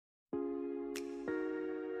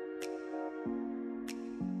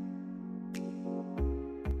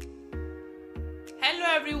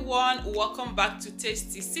everyone, welcome back to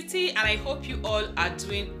Tasty City, and I hope you all are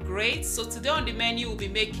doing great. So today on the menu we'll be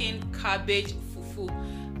making cabbage fufu.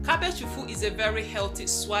 Cabbage fufu is a very healthy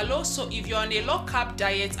swallow, so if you're on a low carb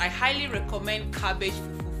diet, I highly recommend cabbage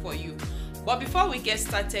fufu for you. But before we get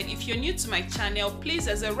started, if you're new to my channel, please,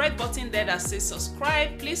 there's a red button there that says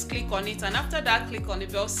subscribe. Please click on it, and after that click on the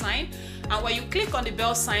bell sign. And when you click on the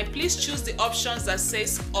bell sign, please choose the options that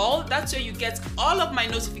says all. That's where you get all of my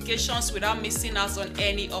notifications without missing out on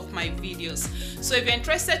any of my videos. So if you're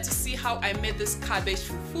interested to see how I made this cabbage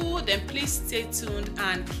fufu, then please stay tuned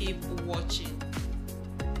and keep watching.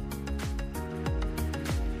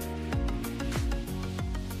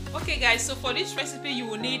 Okay guys, so for this recipe you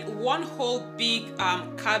will need one whole big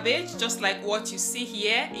cabbage, just like what you see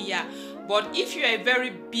here. Yeah, but if you're a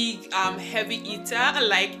very big heavy eater,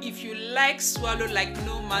 like if you like swallow like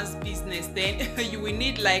no man's business, then you will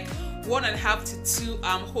need like 1.5 to 2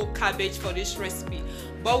 whole cabbage for this recipe.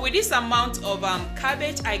 But with this amount of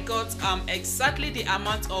cabbage, I got exactly the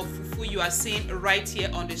amount of fufu you are seeing right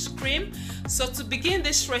here on the screen. So to begin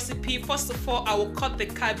this recipe, first of all, I will cut the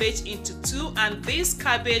cabbage into 2, and this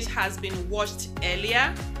cabbage has been washed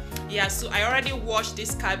earlier. Yeah, so I already washed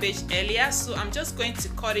this cabbage earlier, so I'm just going to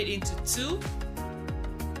cut it into 2.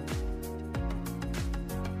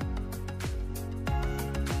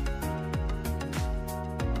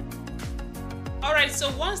 Alright,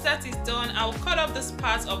 so once that is done, I'll cut off this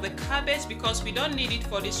part of the cabbage because we don't need it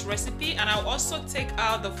for this recipe, and I'll also take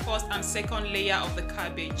out the first and second layer of the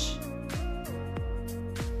cabbage.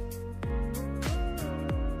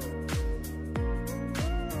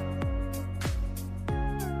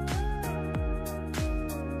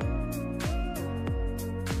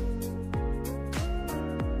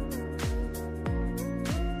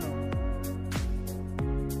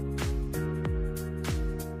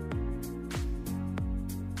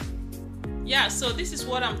 Yeah, so this is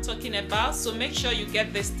what I'm talking about. So make sure you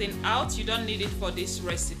get this thing out. You don't need it for this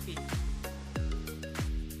recipe.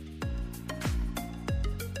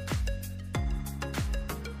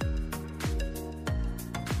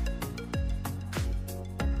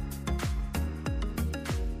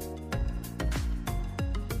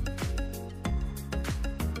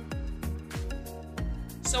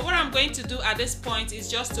 So what I'm going to do at this point is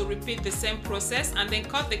just to repeat the same process and then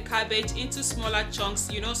cut the cabbage into smaller chunks,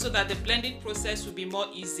 you know, so that the blending process will be more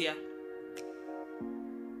easier.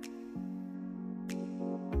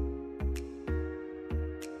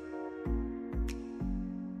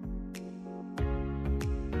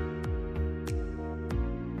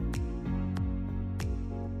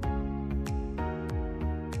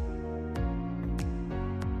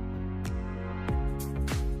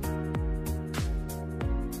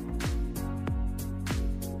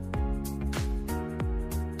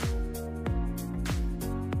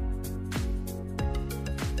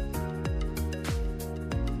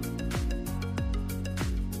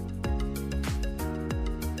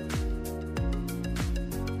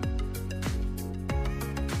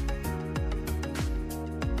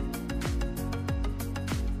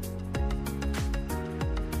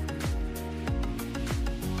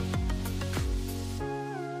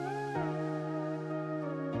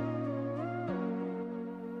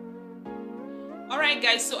 Alright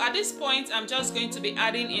guys, so at this point I'm just going to be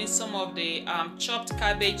adding in some of the chopped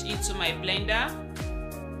cabbage into my blender.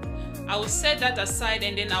 I will set that aside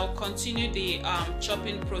and then I will continue the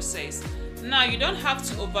chopping process. Now you don't have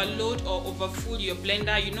to overload or overfill your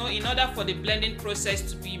blender, you know, in order for the blending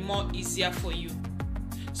process to be more easier for you.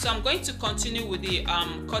 So I'm going to continue with the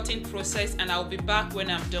cutting process, and I'll be back when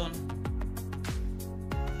I'm done.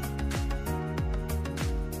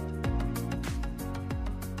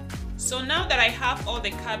 So now that I have all the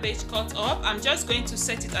cabbage cut up, I'm just going to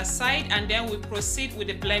set it aside and then we'll proceed with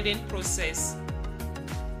the blending process.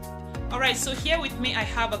 Alright, so here with me I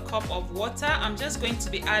have a cup of water. I'm just going to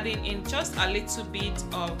be adding in just a little bit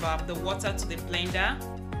of the water to the blender.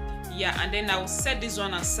 Yeah, and then I'll set this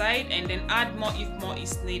one aside and then add more if more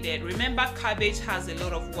is needed. Remember, cabbage has a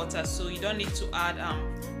lot of water, so you don't need to add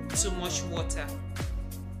too much water.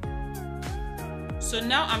 So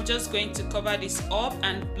now I'm just going to cover this up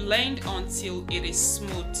and blend until it is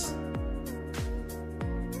smooth.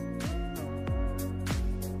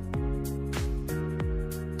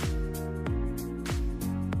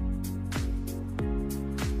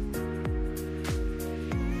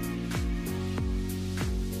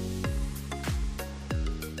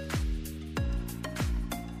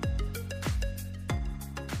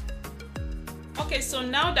 Okay, so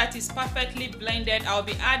now that is perfectly blended, I'll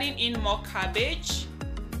be adding in more cabbage.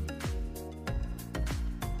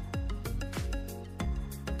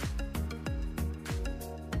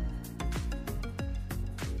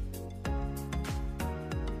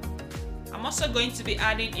 also going to be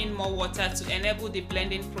adding in more water to enable the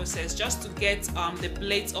blending process, just to get the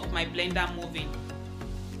blades of my blender moving.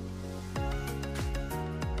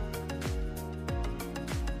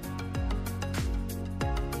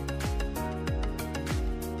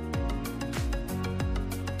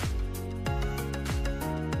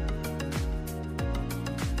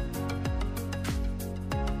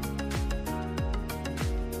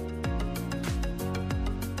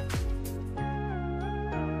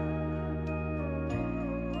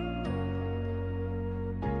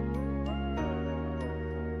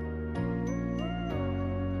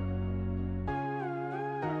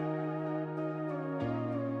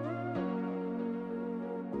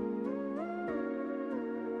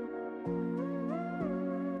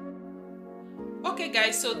 Okay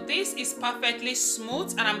guys, so this is perfectly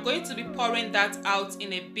smooth and I'm going to be pouring that out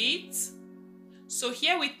in a bit. So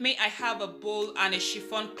here with me I have a bowl and a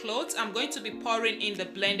chiffon cloth. I'm going to be pouring in the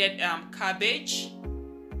blended cabbage.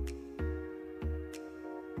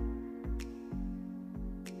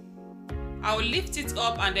 I will lift it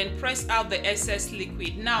up and then press out the excess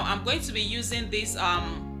liquid. Now I'm going to be using this should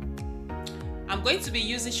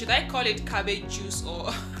I call it cabbage juice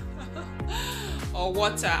or or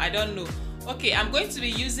water? I don't know. Okay, I'm going to be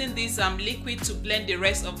using this liquid to blend the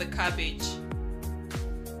rest of the cabbage.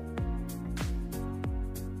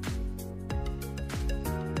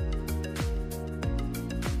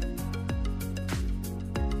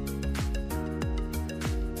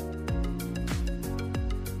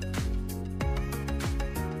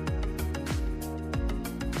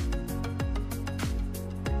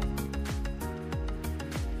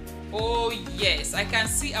 Oh yes, I can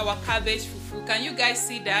see our cabbage fufu. Can you guys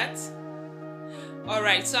see that?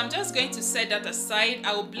 Alright, so I'm just going to set that aside.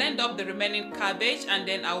 I will blend up the remaining cabbage and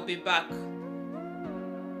then I'll be back.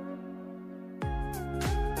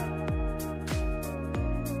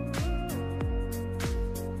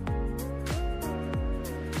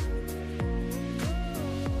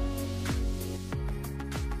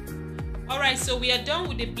 Alright, so we are done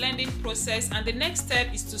with the blending process and the next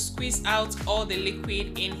step is to squeeze out all the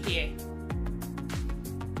liquid in here.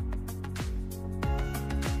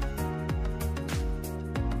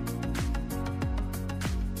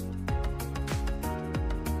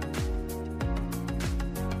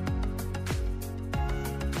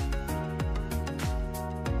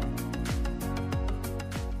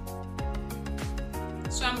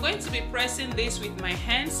 So I'm going to be pressing this with my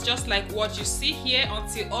hands just like what you see here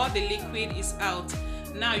until all the liquid is out.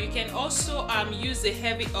 Now you can also use a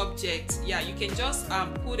heavy object. Yeah, you can just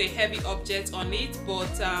put a heavy object on it, but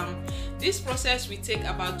this process will take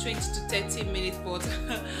about 20 to 30 minutes, but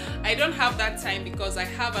I don't have that time because I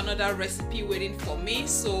have another recipe waiting for me.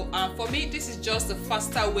 So for me this is just a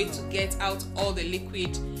faster way to get out all the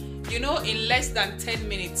liquid, you know, in less than 10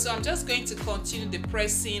 minutes. So I'm just going to continue the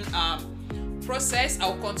pressing process.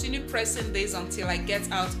 I'll continue pressing this until I get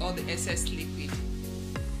out all the excess liquid.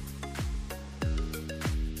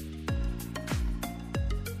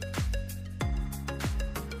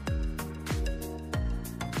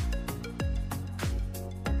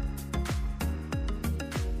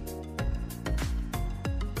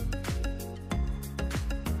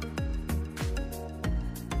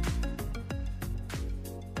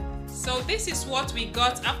 So this is what we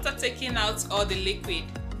got after taking out all the liquid.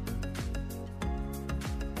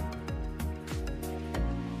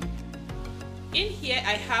 In here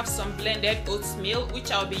I have some blended oatmeal which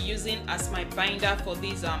I'll be using as my binder for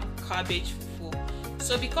this cabbage fufu.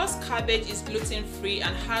 So because cabbage is gluten free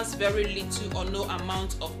and has very little or no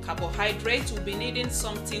amount of carbohydrate, we'll be needing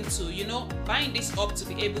something to, you know, bind this up to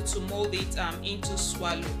be able to mold it into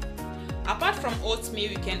swallow. Apart from oatmeal,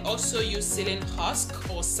 you can also use Psyllium husk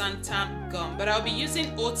or Xanthan gum, but I'll be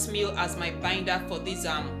using oatmeal as my binder for this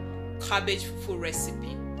cabbage fufu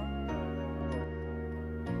recipe.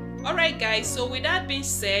 Alright guys, so with that being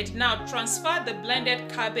said, now transfer the blended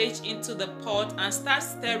cabbage into the pot and start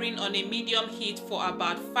stirring on a medium heat for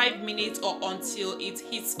about 5 minutes or until it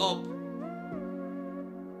heats up.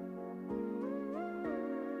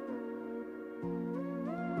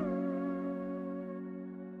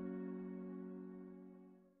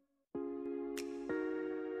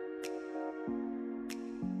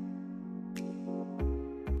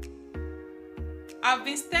 I've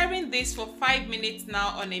been stirring this for 5 minutes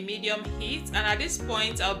now on a medium heat, and at this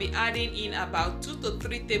point I'll be adding in about 2 to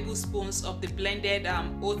 3 tablespoons of the blended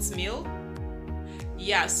oatmeal.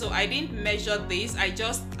 Yeah, so I didn't measure this, I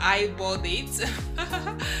just eyeballed it.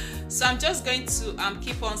 So I'm just going to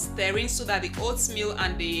keep on stirring so that the oatmeal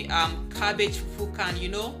and the cabbage fufu can, you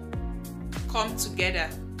know, come together.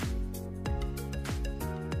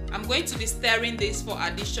 I'm going to be stirring this for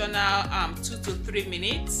additional 2 to 3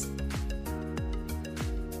 minutes.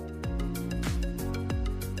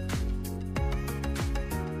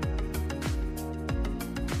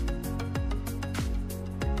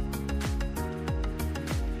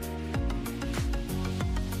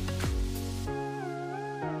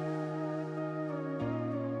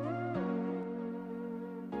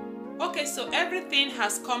 Okay, so everything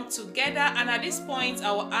has come together, and at this point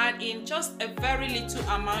I will add in just a very little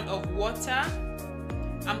amount of water.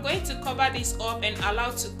 I'm going to cover this up and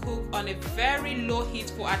allow to cook on a very low heat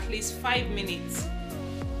for at least 5 minutes.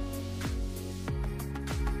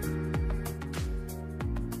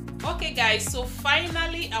 Okay guys, so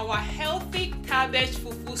finally our healthy cabbage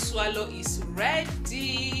fufu swallow is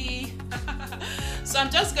ready. So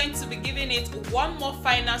I'm just going to be giving it one more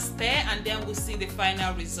final stir, and then we'll see the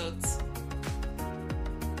final results.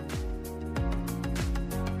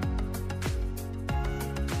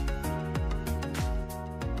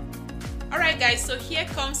 Alright guys, so here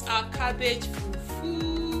comes our cabbage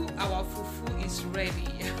fufu. Our fufu is ready.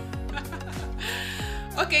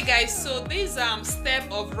 Okay guys, so this step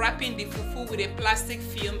of wrapping the fufu with a plastic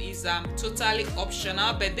film is totally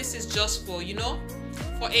optional, but this is just for, you know,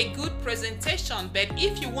 for a good presentation. But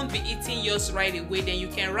if you won't be eating yours right away, then you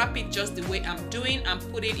can wrap it just the way I'm doing and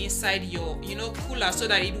put it inside your, you know, cooler so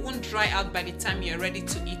that it won't dry out by the time you're ready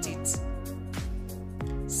to eat it.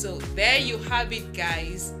 So there you have it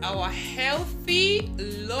guys, our healthy,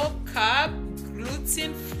 low carb,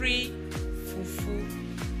 gluten-free fufu.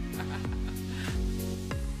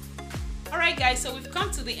 Alright guys, so we've come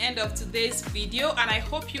to the end of today's video, and I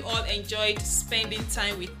hope you all enjoyed spending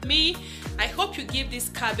time with me. I hope you give this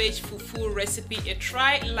cabbage fufu recipe a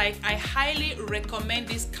try. Like, I highly recommend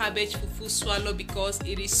this cabbage fufu swallow because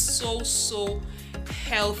it is so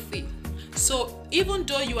healthy. So even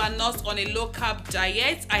though you are not on a low carb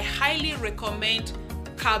diet, I highly recommend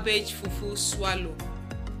cabbage fufu swallow.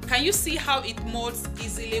 Can you see how it molds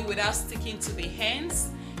easily without sticking to the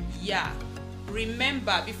hands? Yeah.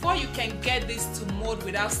 Remember, before you can get this to mold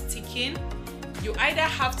without sticking, you either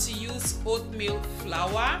have to use oatmeal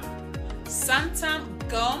flour, xanthan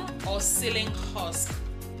gum, or Psyllium husk.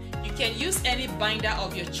 You can use any binder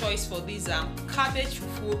of your choice for this cabbage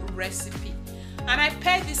fufu recipe. And I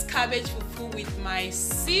paired this cabbage fufu with my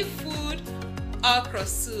seafood okra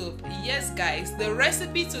soup. Yes guys, the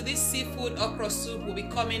recipe to this seafood okra soup will be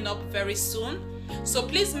coming up very soon. So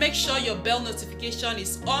please make sure your bell notification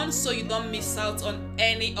is on so you don't miss out on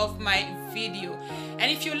any of my video.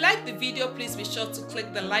 And if you like the video, please be sure to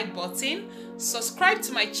click the like button. Subscribe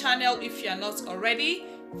to my channel if you are not already.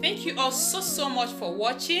 Thank you all so much for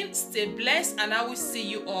watching. Stay blessed, and I will see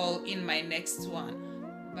you all in my next one.